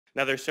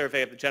Another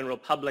survey of the general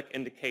public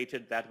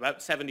indicated that about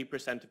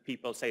 70% of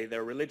people say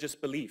their religious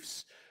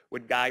beliefs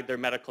would guide their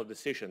medical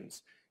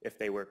decisions if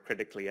they were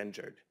critically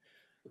injured.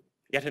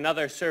 Yet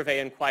another survey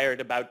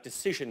inquired about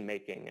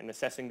decision-making and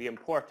assessing the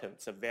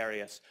importance of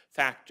various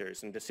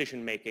factors in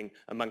decision-making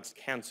amongst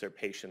cancer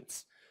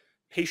patients.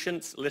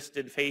 Patients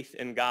listed faith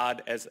in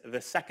God as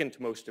the second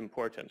most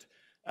important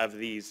of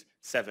these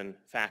 7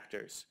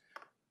 factors.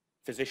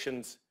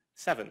 Physicians,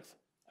 7th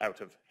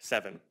out of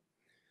 7.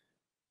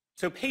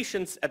 So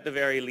patients, at the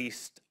very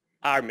least,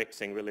 are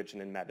mixing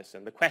religion and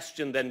medicine. The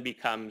question then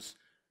becomes,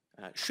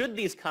 should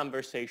these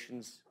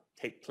conversations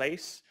take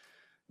place?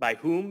 By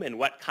whom? In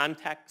what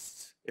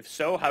contexts? If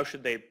so, how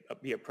should they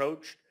be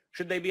approached?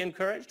 Should they be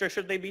encouraged or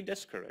should they be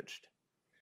discouraged?